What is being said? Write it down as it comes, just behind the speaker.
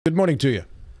Good morning to you.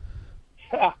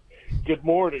 Good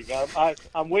morning.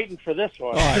 I'm waiting for this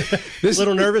one. All right. This, a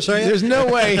little nervous, are you? There's no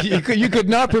way you could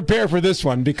not prepare for this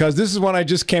one because this is one I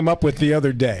just came up with the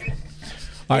other day.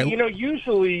 You know,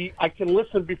 usually I can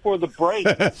listen before the break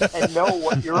and know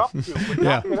what you're up to, but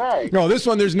not today. No, this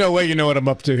one, there's no way you know what I'm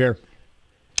up to here.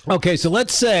 Okay, so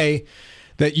let's say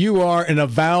that you are an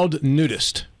avowed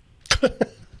nudist.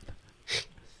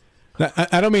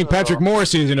 I don't mean Patrick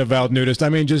Morrisey is an avowed nudist. I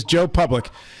mean just Joe Public.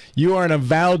 You are an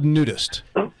avowed nudist.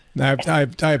 I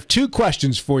have two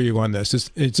questions for you on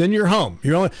this. It's in your home.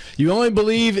 You only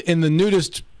believe in the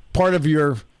nudist part of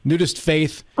your nudist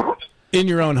faith in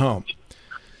your own home.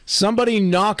 Somebody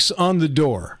knocks on the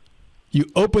door. You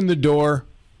open the door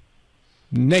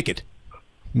naked.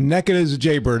 Naked as a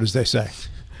jaybird, as they say.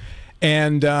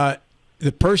 And the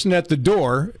person at the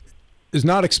door is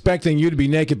not expecting you to be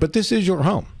naked, but this is your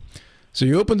home. So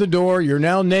you open the door, you're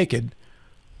now naked.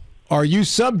 Are you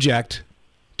subject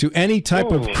to any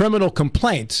type of criminal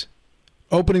complaint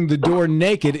opening the door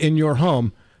naked in your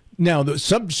home? Now,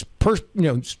 step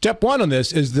one on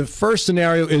this is the first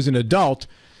scenario is an adult,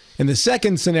 and the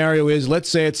second scenario is, let's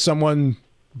say it's someone,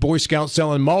 Boy Scout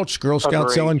selling mulch, Girl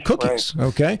Scout selling cookies, right.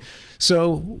 Okay?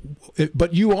 So,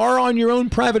 but you are on your own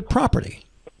private property.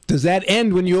 Does that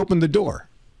end when you open the door?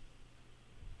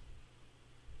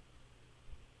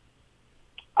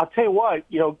 I'll tell you what,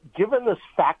 given this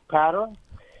fact pattern,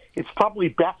 it's probably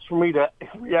best for me to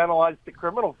reanalyze the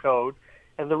criminal code.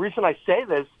 And the reason I say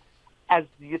this, as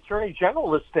the Attorney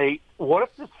General of the state, what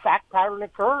if this fact pattern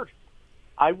occurred?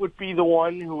 I would be the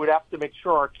one who would have to make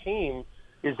sure our team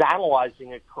is analyzing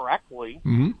it correctly.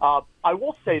 Mm-hmm. I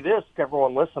will say this to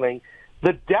everyone listening.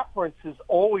 The deference is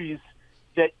always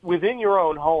that within your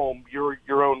own home, you're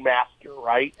your own master,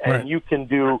 right? And right. You can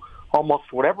do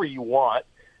almost whatever you want.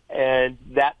 And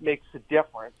that makes a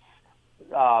difference.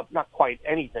 Not quite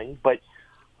anything, but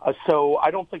so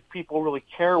I don't think people really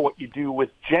care what you do with,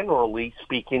 generally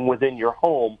speaking, within your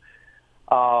home.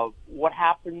 What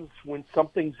happens when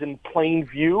something's in plain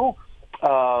view?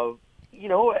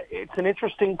 It's an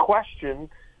interesting question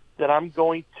that I'm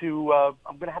going to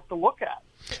have to look at.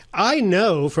 I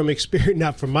know from experience,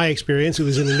 not from my experience. It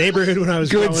was in the neighborhood when I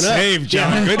was growing up. Good save,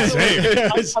 John. Good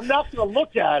save. I'm not going to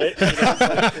look at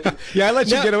it. Yeah, I let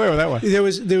you get away with that one. There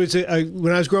was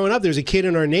when I was growing up, there was a kid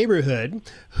in our neighborhood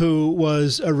who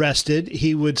was arrested.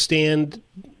 He would stand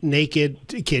naked,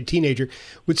 teenager,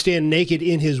 would stand naked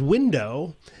in his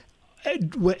window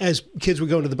as kids were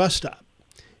going to the bus stop.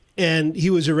 And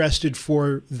he was arrested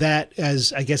for that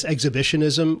as, I guess,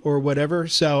 exhibitionism or whatever.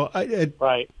 So,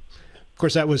 right. Of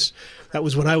course, that was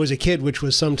when I was a kid, which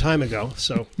was some time ago.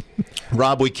 So,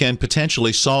 Rob, we can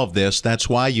potentially solve this. That's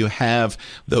why you have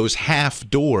those half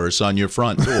doors on your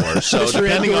front door. So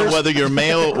depending on whether you're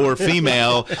male or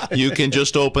female, you can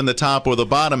just open the top or the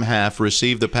bottom half,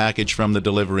 receive the package from the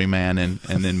delivery man, and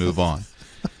then move on.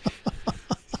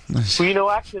 Well,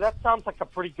 actually, that sounds like a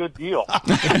pretty good deal.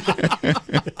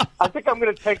 I think I'm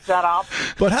going to take that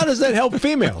option. But how does that help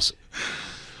females?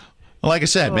 Like I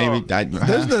said, maybe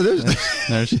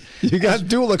you got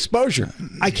dual exposure.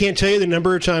 I can't tell you the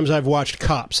number of times I've watched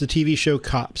Cops, the TV show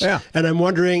Cops. Yeah. And I'm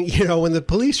wondering, when the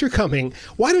police are coming,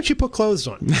 why don't you put clothes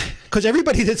on? Because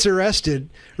everybody that's arrested,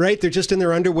 right, they're just in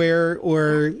their underwear,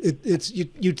 or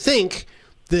you'd think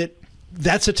that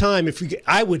that's a time,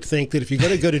 I would think that if you're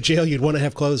going to go to jail, you'd want to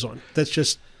have clothes on. That's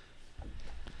just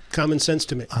common sense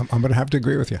to me. I'm going to have to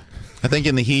agree with you. I think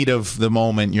in the heat of the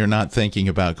moment, you're not thinking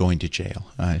about going to jail.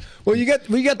 Well, you got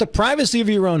the privacy of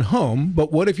your own home,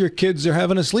 but what if your kids are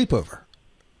having a sleepover?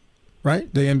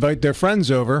 Right? They invite their friends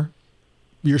over.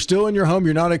 You're still in your home.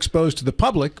 You're not exposed to the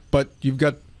public, but you've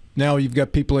got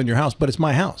people in your house. But it's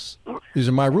my house. These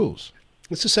are my rules.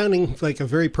 This is sounding like a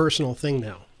very personal thing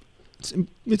now.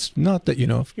 It's not that,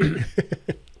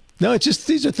 No, it's just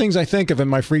these are things I think of in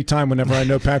my free time whenever I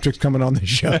know Patrick's coming on the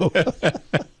show.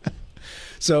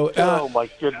 So, oh my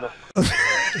goodness!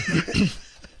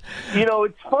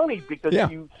 It's funny because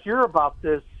you hear about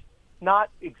this, not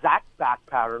exact fact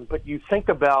pattern, but you think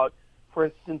about, for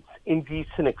instance,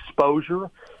 indecent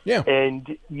exposure. Yeah.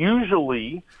 And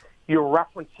usually you're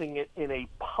referencing it in a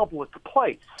public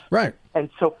place. Right.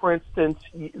 And so, for instance,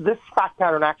 this fact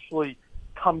pattern actually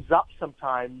comes up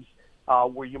sometimes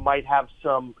where you might have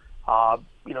some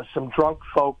drunk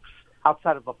folks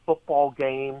outside of a football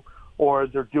game, or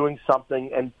they're doing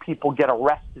something and people get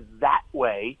arrested that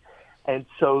way. And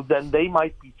so then they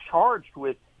might be charged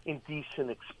with indecent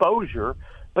exposure.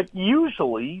 But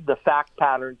usually the fact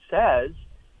pattern says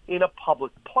in a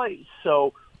public place.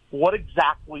 So what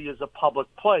exactly is a public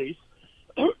place?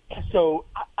 So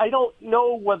I don't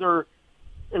know whether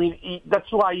I mean,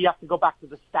 that's why you have to go back to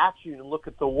the statute and look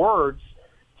at the words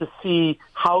to see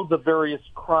how the various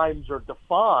crimes are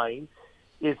defined.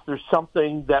 If there's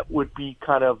something that would be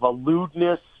kind of a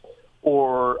lewdness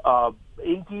or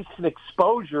indecent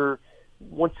exposure,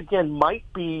 once again, might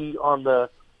be on the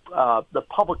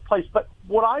public place. But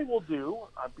what I will do,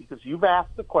 because you've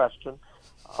asked the question,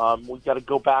 we've got to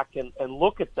go back and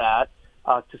look at that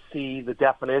to see the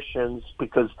definitions,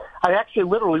 because I actually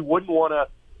literally wouldn't want to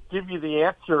give you the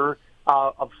answer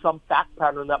of some fact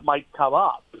pattern that might come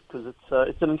up, because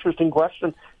it's an interesting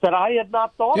question that I had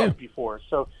not thought of before.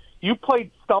 So you played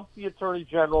Stump the Attorney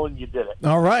General, and you did it.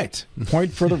 All right.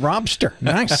 Point for the Robster.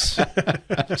 Nice.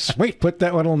 Sweet. Put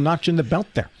that little notch in the belt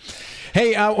there.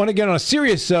 Hey, I want to get on a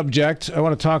serious subject. I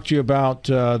want to talk to you about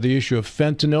the issue of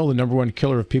fentanyl, the number one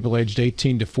killer of people aged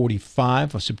 18 to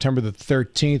 45. On September the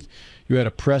 13th, you had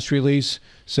a press release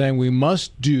saying we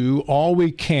must do all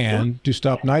we can to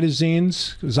stop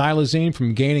xylazine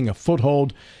from gaining a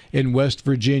foothold in West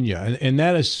Virginia. And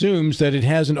that assumes that it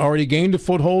hasn't already gained a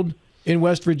foothold in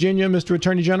West Virginia, Mr.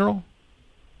 Attorney General?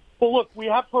 Well, look, we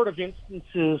have heard of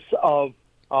instances of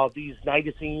these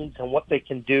nitazines and what they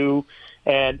can do,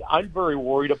 and I'm very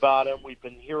worried about them. We've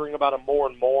been hearing about them more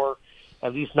and more,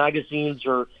 and these nitazines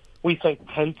are, we think,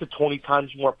 10 to 20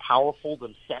 times more powerful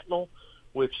than fentanyl,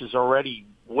 which is already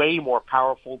way more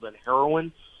powerful than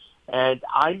heroin. And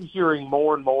I'm hearing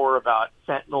more and more about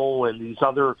fentanyl and these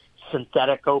other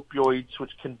synthetic opioids,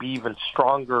 which can be even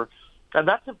stronger. And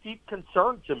that's a deep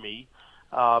concern to me,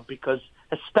 because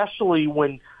especially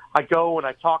when I go and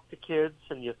I talk to kids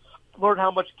and you learn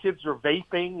how much kids are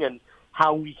vaping and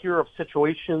how we hear of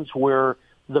situations where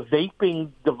the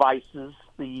vaping devices,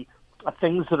 the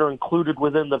things that are included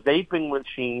within the vaping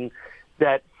machine,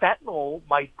 that fentanyl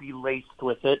might be laced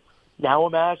with it. Now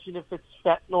imagine if it's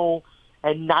fentanyl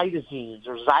and nitazines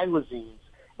or xylazines.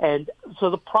 And so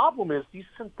the problem is these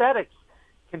synthetics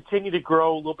continue to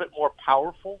grow a little bit more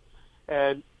powerful,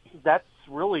 and that's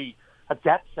really a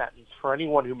death sentence for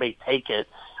anyone who may take it,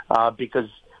 because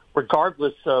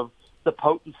regardless of the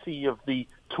potency of the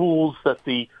tools that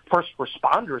the first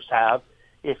responders have,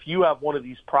 if you have one of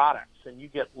these products and you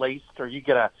get laced or you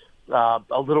get a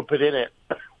little bit in it,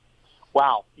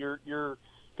 wow, you're going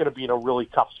to be in a really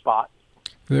tough spot.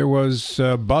 There was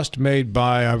a bust made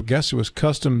by, I guess it was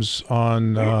Customs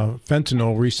on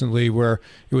fentanyl recently, where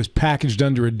it was packaged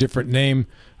under a different name,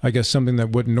 I guess something that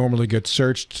wouldn't normally get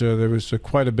searched. There was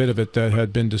quite a bit of it that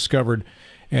had been discovered,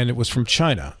 and it was from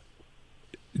China.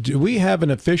 Do we have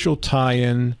an official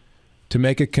tie-in to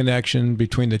make a connection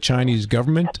between the Chinese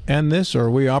government and this, or are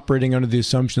we operating under the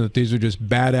assumption that these are just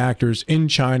bad actors in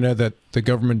China that the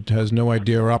government has no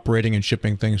idea are operating and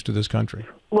shipping things to this country?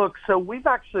 Look, so we've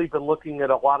actually been looking at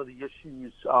a lot of the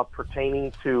issues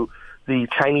pertaining to the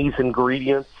Chinese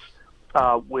ingredients,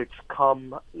 which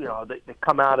come, they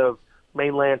come out of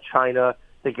mainland China.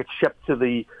 They get shipped to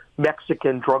the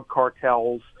Mexican drug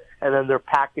cartels, and then they're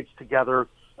packaged together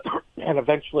and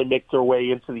eventually make their way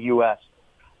into the U.S.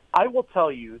 I will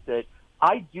tell you that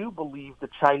I do believe the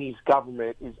Chinese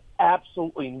government is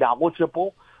absolutely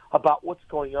knowledgeable about what's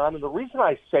going on. And the reason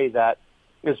I say that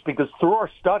is because through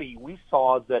our study, we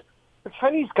saw that the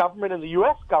Chinese government and the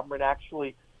U.S. government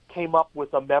actually came up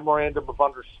with a memorandum of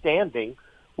understanding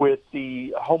with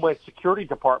the Homeland Security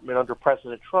Department under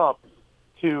President Trump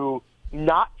to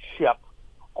not ship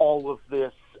all of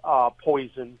this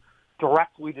poison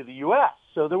directly to the U.S.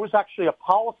 So there was actually a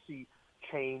policy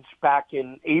change back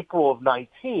in April of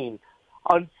 19.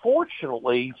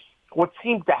 Unfortunately, what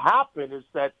seemed to happen is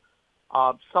that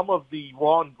some of the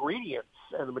raw ingredients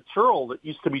and the material that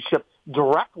used to be shipped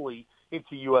directly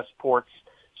into U.S. ports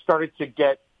started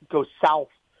to go south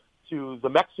to the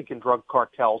Mexican drug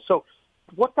cartel. So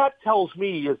what that tells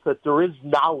me is that there is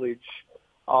knowledge,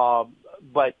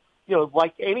 but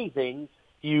like anything,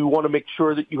 you want to make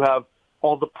sure that you have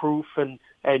all the proof and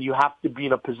you have to be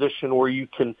in a position where you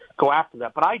can go after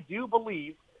that. But I do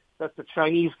believe that the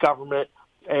Chinese government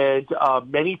and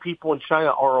many people in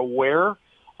China are aware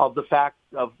of the fact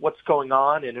of what's going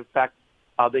on. And in fact,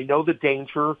 they know the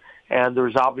danger, and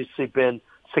there's obviously been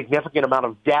significant amount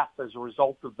of death as a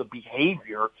result of the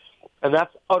behavior. And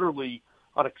that's utterly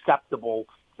unacceptable.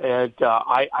 And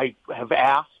I have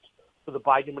asked for the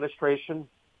Biden administration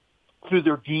through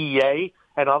their DEA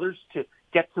and others to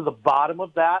get to the bottom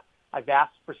of that. I've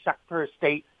asked for Secretary of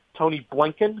State Tony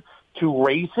Blinken to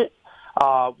raise it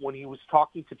when he was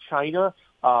talking to China.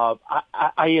 I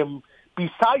am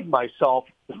beside myself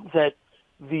that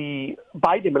the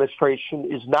Biden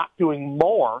administration is not doing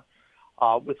more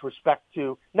with respect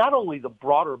to not only the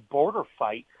broader border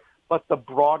fight, but the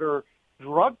broader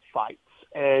drug fights.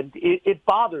 And it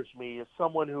bothers me as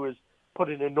someone who has put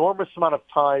an enormous amount of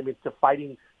time into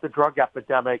fighting the drug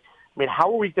epidemic. I mean,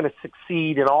 how are we going to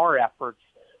succeed in our efforts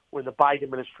when the Biden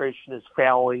administration is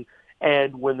failing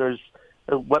and when there's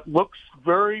what looks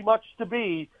very much to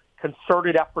be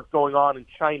concerted effort going on in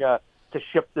China to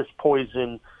ship this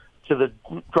poison to the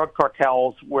drug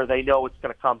cartels where they know it's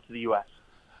going to come to the U.S.?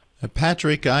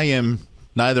 Patrick, I am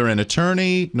neither an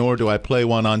attorney, nor do I play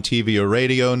one on TV or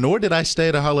radio, nor did I stay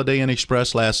at a Holiday Inn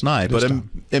Express last night. But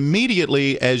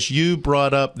immediately, as you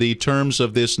brought up the terms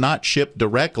of this not shipped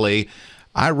directly,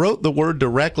 I wrote the word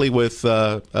directly with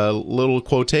little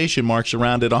quotation marks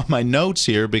around it on my notes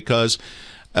here because,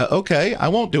 okay, I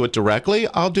won't do it directly.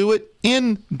 I'll do it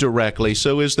indirectly.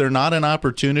 So is there not an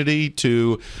opportunity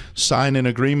to sign an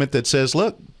agreement that says,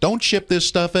 look, don't ship this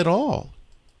stuff at all?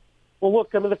 Well,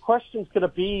 look, I mean, the question's going to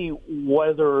be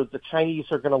whether the Chinese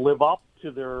are going to live up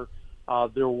to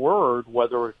their word,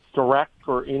 whether it's direct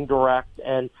or indirect.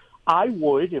 And I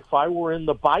would, if I were in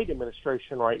the Biden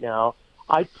administration right now,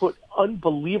 I'd put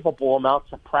unbelievable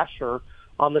amounts of pressure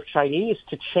on the Chinese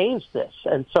to change this.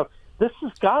 And so this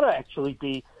has got to actually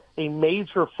be a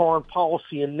major foreign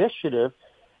policy initiative.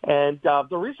 And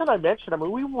the reason I mentioned, I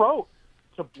mean, we wrote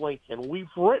to Blinken,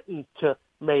 we've written to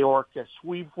Mayorkas,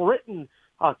 we've written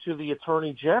to the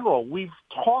Attorney General. We've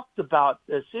talked about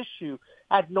this issue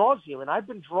ad nauseum, and I've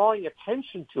been drawing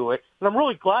attention to it. And I'm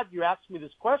really glad you asked me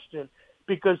this question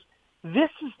because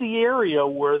this is the area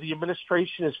where the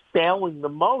administration is failing the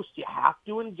most. You have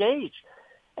to engage.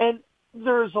 And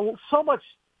there's so much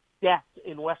depth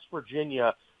in West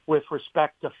Virginia with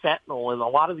respect to fentanyl and a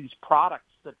lot of these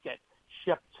products that get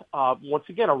shipped, once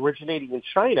again, originating in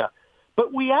China.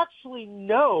 But we actually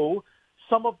know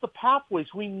some of the pathways.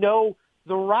 We know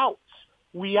the routes.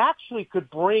 We actually could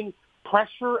bring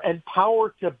pressure and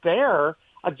power to bear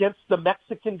against the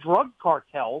Mexican drug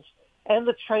cartels and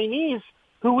the Chinese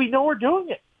who we know are doing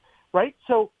it, right?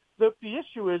 So the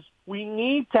issue is we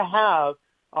need to have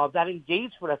that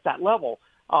engagement at that level.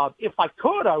 If I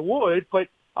could, I would, but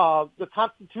the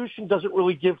Constitution doesn't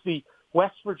really give the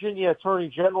West Virginia Attorney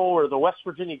General or the West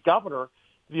Virginia governor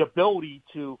the ability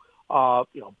to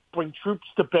bring troops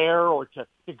to bear or to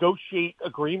negotiate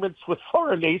agreements with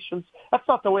foreign nations. That's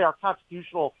not the way our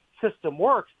constitutional system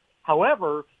works.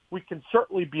 However, we can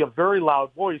certainly be a very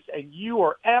loud voice, and you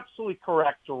are absolutely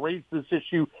correct to raise this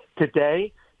issue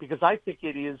today because I think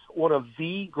it is one of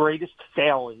the greatest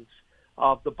failings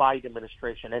of the Biden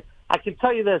administration. And I can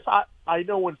tell you this, I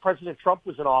know when President Trump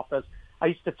was in office, I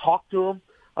used to talk to him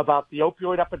about the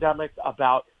opioid epidemic,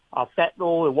 about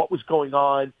fentanyl and what was going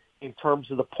on in terms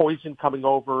of the poison coming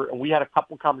over, and we had a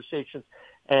couple of conversations,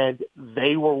 and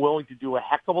they were willing to do a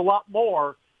heck of a lot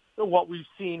more than what we've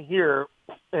seen here.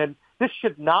 And this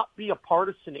should not be a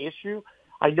partisan issue.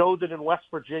 I know that in West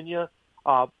Virginia,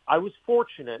 I was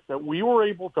fortunate that we were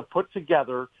able to put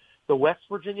together the West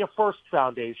Virginia First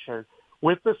Foundation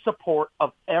with the support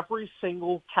of every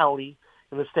single county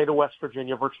in the state of West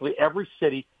Virginia, virtually every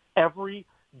city, every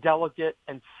delegate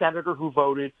and senator who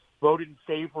voted in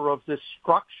favor of this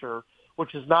structure,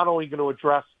 which is not only going to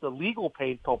address the legal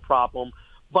pain pill problem,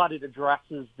 but it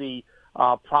addresses the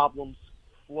problems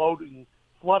flooding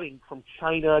from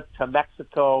China to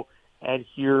Mexico and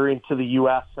here into the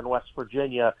U.S. and West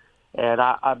Virginia. And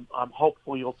I'm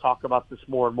hopeful you'll talk about this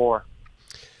more and more.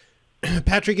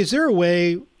 Patrick, is there a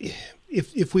way,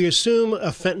 if we assume a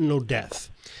fentanyl death,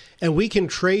 and we can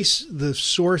trace the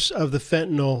source of the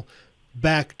fentanyl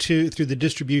back through the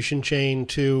distribution chain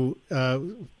to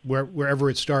wherever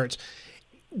it starts,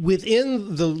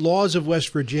 within the laws of West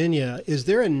Virginia, is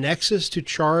there a nexus to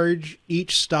charge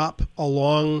each stop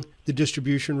along the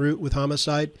distribution route with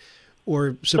homicide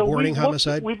or suborning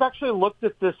homicide? We've actually looked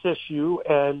at this issue,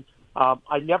 and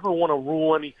I never want to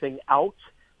rule anything out,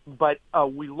 but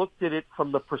we looked at it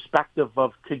from the perspective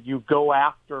of could you go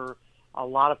after a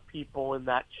lot of people in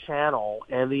that channel?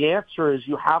 And the answer is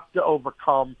you have to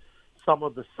overcome some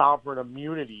of the sovereign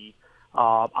immunity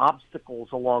obstacles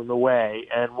along the way.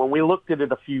 And when we looked at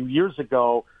it a few years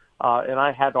ago, and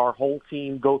I had our whole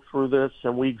team go through this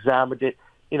and we examined it,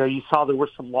 you saw there were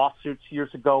some lawsuits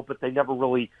years ago, but they never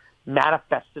really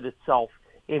manifested itself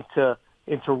into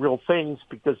real things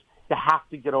because you have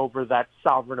to get over that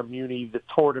sovereign immunity, the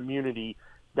tort immunity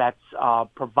that's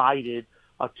provided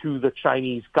to the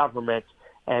Chinese government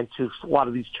and to a lot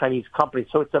of these Chinese companies.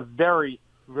 So it's a very,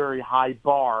 very high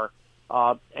bar.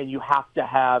 And you have to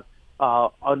have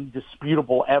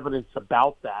undisputable evidence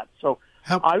about that. So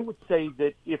I would say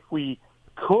that if we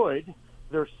could,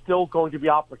 there's still going to be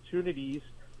opportunities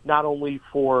not only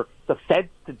for the feds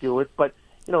to do it, but,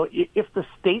 if the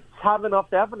states have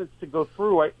enough evidence to go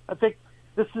through, I think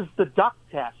this is the duck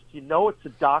test. You know it's a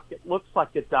duck. It looks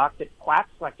like a duck. It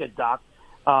quacks like a duck.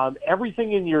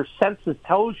 Everything in your senses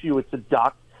tells you it's a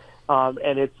duck,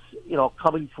 and it's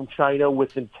coming from China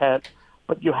with intent.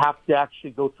 But you have to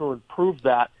actually go through and prove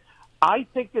that. I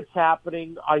think it's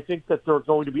happening. I think that there are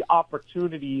going to be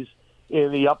opportunities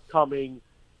in the upcoming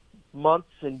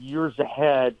months and years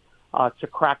ahead to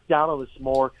crack down on this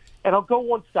more. And I'll go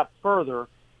one step further.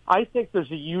 I think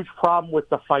there's a huge problem with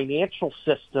the financial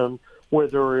system where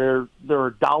there are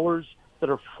dollars that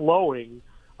are flowing.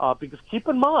 Because keep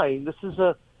in mind, this is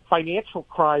a financial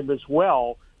crime as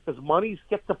well, because monies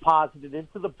get deposited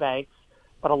into the banks.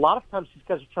 But a lot of times these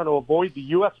guys are trying to avoid the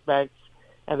U.S. banks,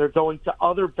 and they're going to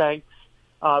other banks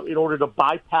in order to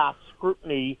bypass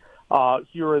scrutiny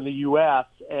here in the U.S.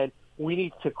 And we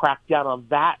need to crack down on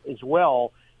that as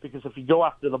well, because if you go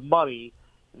after the money,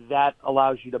 that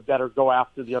allows you to better go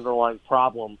after the underlying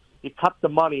problem. You cut the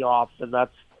money off, and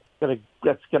that's going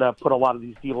to put a lot of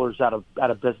these dealers out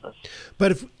of business.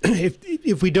 But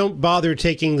if we don't bother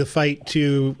taking the fight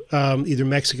to either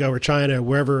Mexico or China,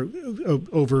 wherever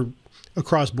over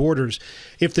across borders,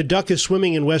 if the duck is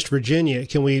swimming in West Virginia,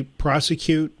 can we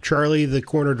prosecute Charlie, the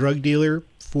corner drug dealer,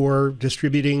 for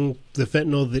distributing the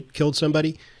fentanyl that killed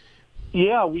somebody?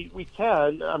 Yeah, we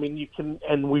can. I mean, you can,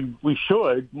 and we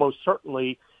should, most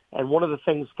certainly. And one of the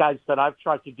things, guys, that I've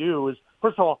tried to do is,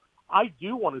 first of all, I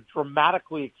do want to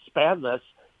dramatically expand this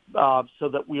so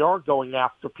that we are going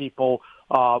after people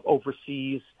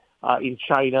overseas in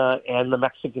China and the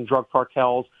Mexican drug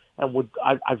cartels. And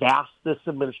I've asked this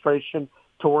administration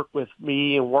to work with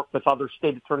me and work with other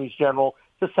state attorneys general.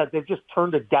 Just said they've just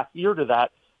turned a deaf ear to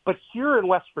that. But here in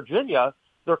West Virginia,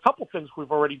 there are a couple things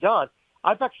we've already done.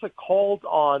 I've actually called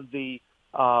on the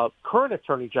current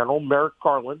Attorney General, Merrick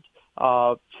Garland,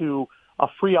 to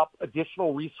free up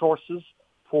additional resources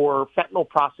for fentanyl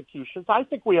prosecutions. I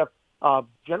think we have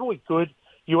generally good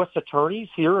U.S. attorneys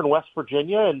here in West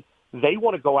Virginia, and they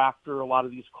want to go after a lot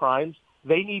of these crimes.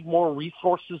 They need more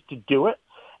resources to do it,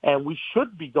 and we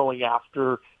should be going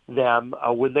after them.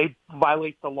 When they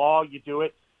violate the law, you do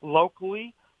it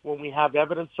locally. When we have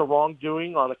evidence of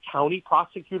wrongdoing on a county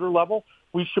prosecutor level,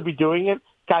 we should be doing it.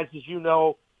 Guys, as you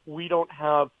know, we don't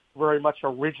have very much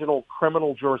original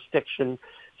criminal jurisdiction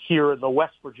here in the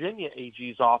West Virginia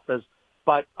AG's office,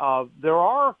 but there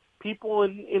are people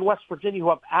in West Virginia who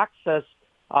have access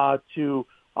to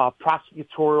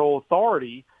prosecutorial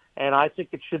authority, and I think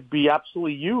it should be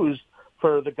absolutely used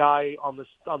for the guy on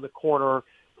the corner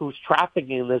who's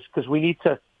trafficking this, because we need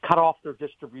to cut off their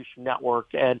distribution network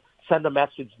and send a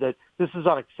message that this is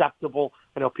unacceptable.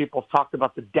 I know people have talked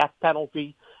about the death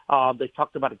penalty. They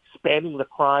talked about expanding the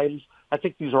crimes. I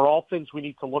think these are all things we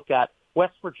need to look at.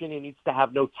 West Virginia needs to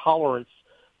have no tolerance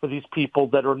for these people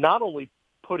that are not only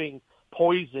putting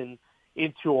poison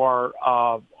into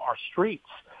our streets,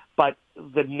 but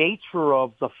the nature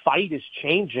of the fight is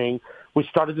changing. We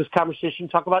started this conversation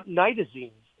talking about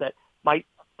nitazines,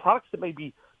 products that may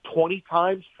be 20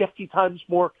 times, 50 times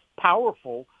more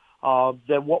powerful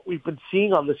than what we've been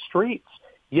seeing on the streets.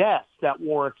 Yes, that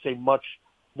warrants a much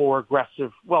more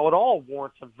aggressive, well, it all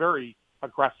warrants a very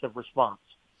aggressive response.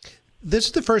 This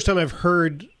is the first time I've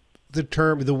heard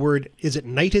the word, is it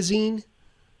nitazine?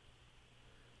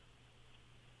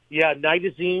 Yeah,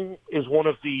 nitazine is one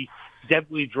of the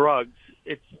deadly drugs.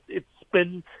 It's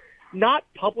been not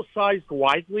publicized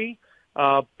widely,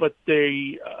 but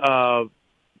they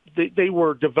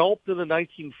were developed in the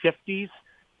 1950s,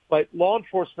 but law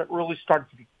enforcement really started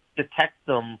to detect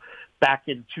them back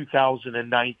in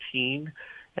 2019.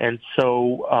 And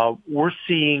so we're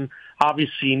seeing,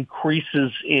 obviously,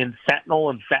 increases in fentanyl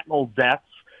and fentanyl deaths,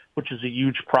 which is a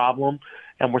huge problem.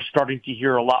 And we're starting to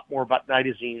hear a lot more about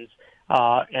nitazines.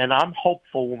 And I'm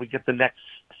hopeful when we get the next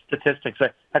statistics.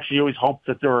 I actually always hope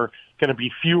that there are going to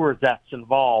be fewer deaths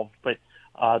involved, but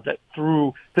that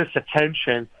through this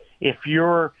attention, if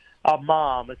you're a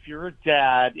mom, if you're a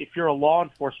dad, if you're a law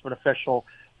enforcement official,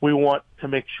 we want to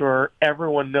make sure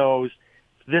everyone knows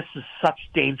this is such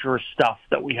dangerous stuff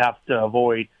that we have to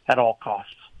avoid at all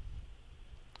costs.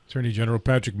 Attorney General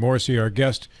Patrick Morrisey, our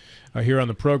guest here on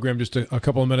the program. Just a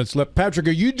couple of minutes left. Patrick,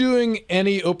 are you doing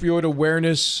any opioid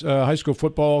awareness high school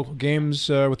football games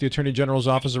with the Attorney General's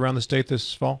office around the state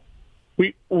this fall?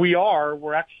 We are.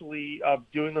 We're actually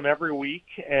doing them every week,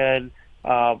 and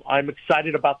I'm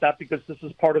excited about that because this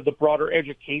is part of the broader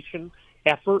education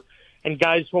effort. And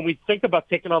guys, when we think about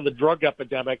taking on the drug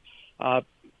epidemic,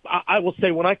 I will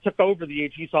say when I took over the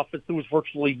AG's office, there was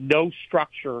virtually no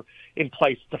structure in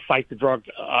place to fight the drug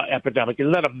epidemic.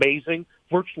 Isn't that amazing?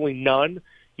 Virtually none.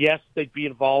 Yes, they'd be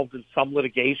involved in some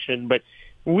litigation, but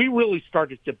we really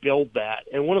started to build that.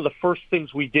 And one of the first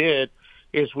things we did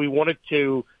is we wanted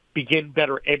to begin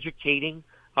better educating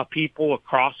people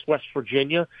across West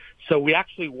Virginia. So we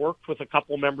actually worked with a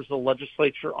couple members of the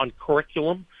legislature on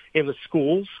curriculum in the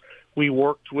schools. We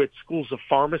worked with schools of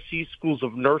pharmacy, schools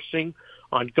of nursing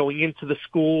on going into the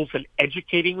schools and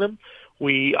educating them.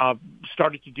 We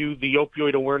started to do the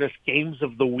opioid awareness games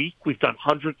of the week. We've done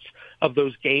hundreds of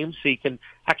those games, so you can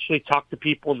actually talk to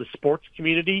people in the sports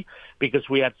community, because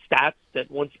we had stats that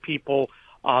once people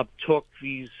took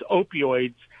these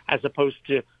opioids as opposed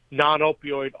to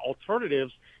non-opioid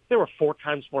alternatives, they were 4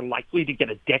 times more likely to get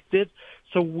addicted.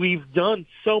 So we've done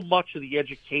so much of the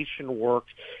education work.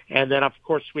 And then, of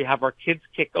course, we have our Kids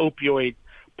Kick Opioid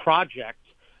project,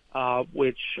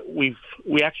 which we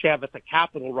actually have at the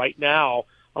Capitol right now,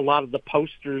 a lot of the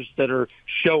posters that are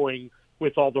showing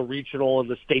with all the regional and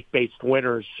the state-based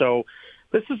winners. So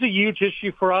this is a huge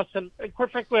issue for us. And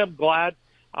quite frankly, I'm glad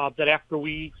that after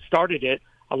we started it,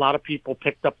 a lot of people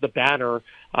picked up the banner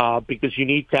because you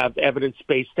need to have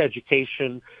evidence-based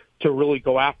education to really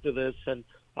go after this. And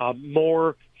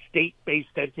more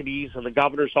state-based entities and the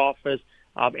governor's office,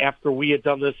 after we had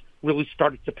done this, really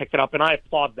started to pick it up. And I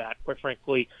applaud that, quite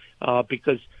frankly,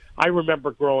 because I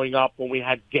remember growing up when we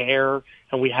had DARE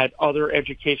and we had other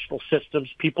educational systems,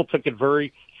 people took it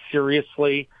very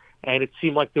seriously, and it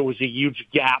seemed like there was a huge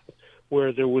gap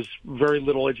where there was very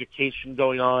little education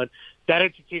going on. That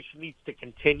education needs to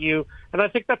continue, and I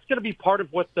think that's going to be part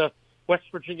of what the West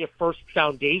Virginia First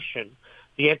Foundation,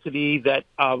 the entity that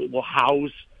will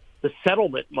house the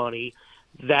settlement money,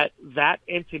 that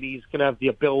entity is going to have the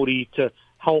ability to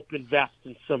help invest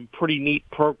in some pretty neat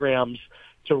programs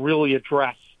to really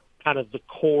address kind of the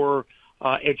core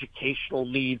educational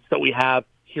needs that we have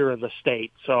here in the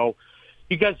state. So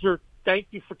you guys thank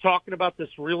you for talking about this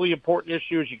really important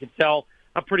issue. As you can tell,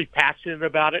 I'm pretty passionate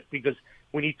about it because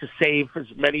we need to save as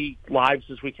many lives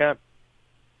as we can.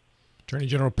 Attorney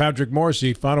General Patrick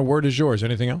Morrisey, final word is yours.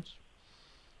 Anything else?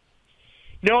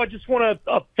 No, I just want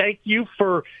to thank you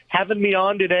for having me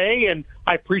on today, and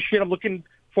I appreciate it. I'm looking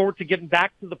forward to getting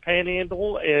back to the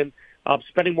Panhandle and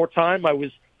spending more time. I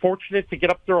was fortunate to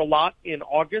get up there a lot in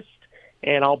August,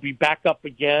 and I'll be back up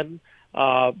again.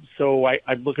 So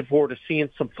I'm looking forward to seeing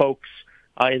some folks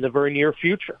in the very near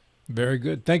future. Very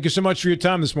good. Thank you so much for your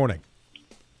time this morning.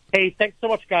 Hey, thanks so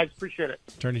much, guys. Appreciate it.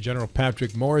 Attorney General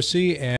Patrick Morrisey. And